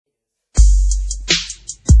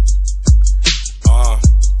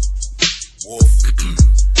Wolf,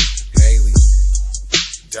 Haley,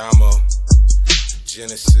 Domo,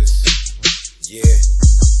 Genesis, yeah.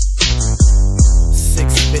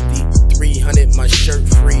 650, 300, my shirt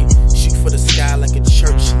free. Shoot for the sky like a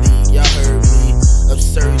church league. Y'all heard me.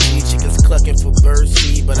 Absurd G, chickens clucking for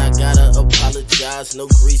birdseed, but I gotta apologize. No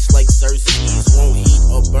grease like zerse, won't heat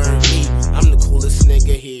or burn me. I'm the coolest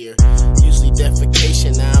nigga here. Usually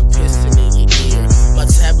defecation, now I'm pissing in your ear. My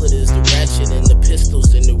tablet is the ratchet and the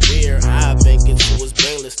pistols in the rear. I bang it to was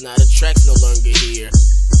bangless, now the track's no longer here.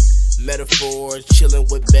 Metaphors, chillin'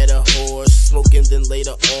 with better whores, smoking then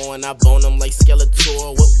later on I bone them like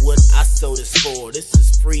Skelator. What would I sell this for? This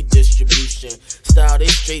is free distribution. Style they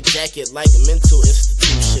straight jacket like mental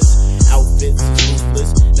institutions. Outfits is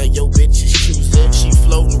ruthless, now yo bitch is choosing. She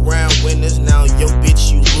floating around winners, now yo bitch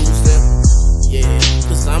you losing. Yeah,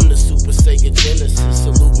 cause I'm the Super Sega Genesis.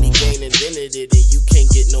 Salute me, gain invented it, and you can't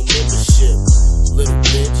get no membership, little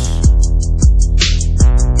bitch.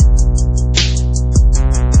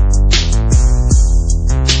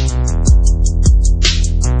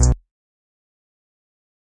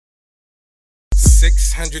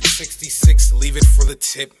 $666, leave it for the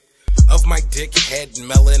tip of my dick head,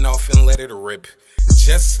 melon off and let it rip.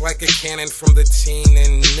 Just like a cannon from the teen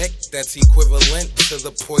and Nick, that's equivalent to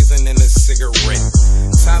the poison in a cigarette.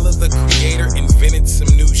 Tyler the Creator invented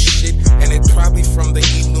some new shit, and it probably from the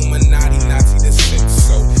Illuminati Nazi descent.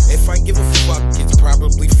 So if I give a fuck, it's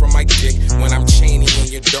probably from my dick. When I'm chaining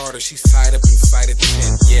on your daughter, she's tied up inside a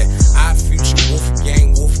tent. Yeah, I future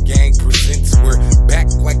Wolfgang presents. We're back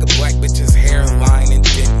like a black bitch's hairline and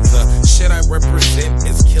dent. The shit I represent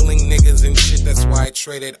is killing niggas and shit. That's why I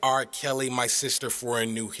traded R. Kelly, my sister, for a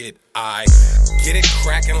new hit. I get it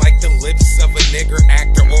cracking like the lips of a nigger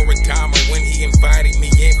actor or a dama when he invited me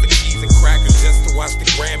in for cheese and crackers just to watch the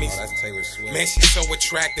Grammys. Oh, that's Taylor Swift. Man, she's so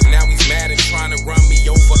attractive. Now he's mad and trying to run me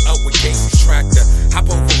over up with Gacy's tractor. Hop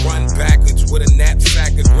over, run backwards with a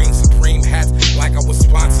knapsack of green Supreme hats like I was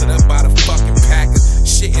sponsored up by the fucking Packers.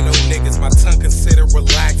 Shitting on niggas, my tongue consider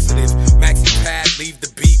relaxative. Maxi pad, leave the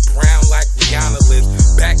beat brown like Rihanna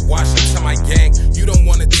lives. Backwash into my gang, you don't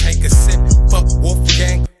wanna take a sip. Fuck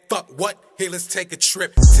Wolfgang, fuck what? Here, let's take a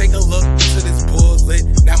trip. Take a look to this bullet.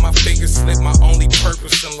 Now my fingers slip. My only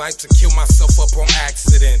purpose in life to kill myself up on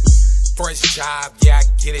accident. First job, yeah, I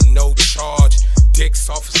get it, no charge. Dick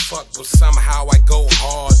soft as fuck, but somehow I go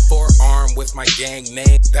hard. Forearm with my gang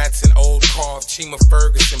name, that's an old carve. Chima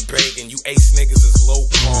Ferguson begging, you ace niggas is low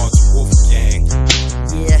cards. Wolfgang.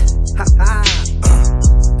 Yeah, ha ha.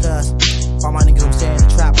 Cuz, all my niggas I'm saying the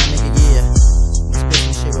trap, my nigga, yeah. Let me spit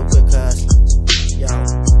some shit real quick, cuz. Yo.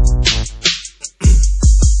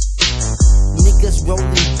 Niggas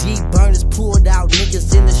rolling deep, burners pulled out.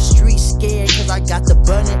 Niggas in the street scared, cause I got the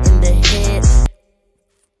burner in the head.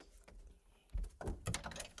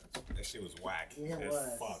 That shit was whack. Yeah, it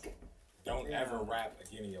was. Fuck. Don't ever rap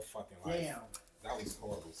again in your fucking life. Damn. That was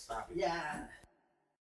horrible. Stop it. Yeah.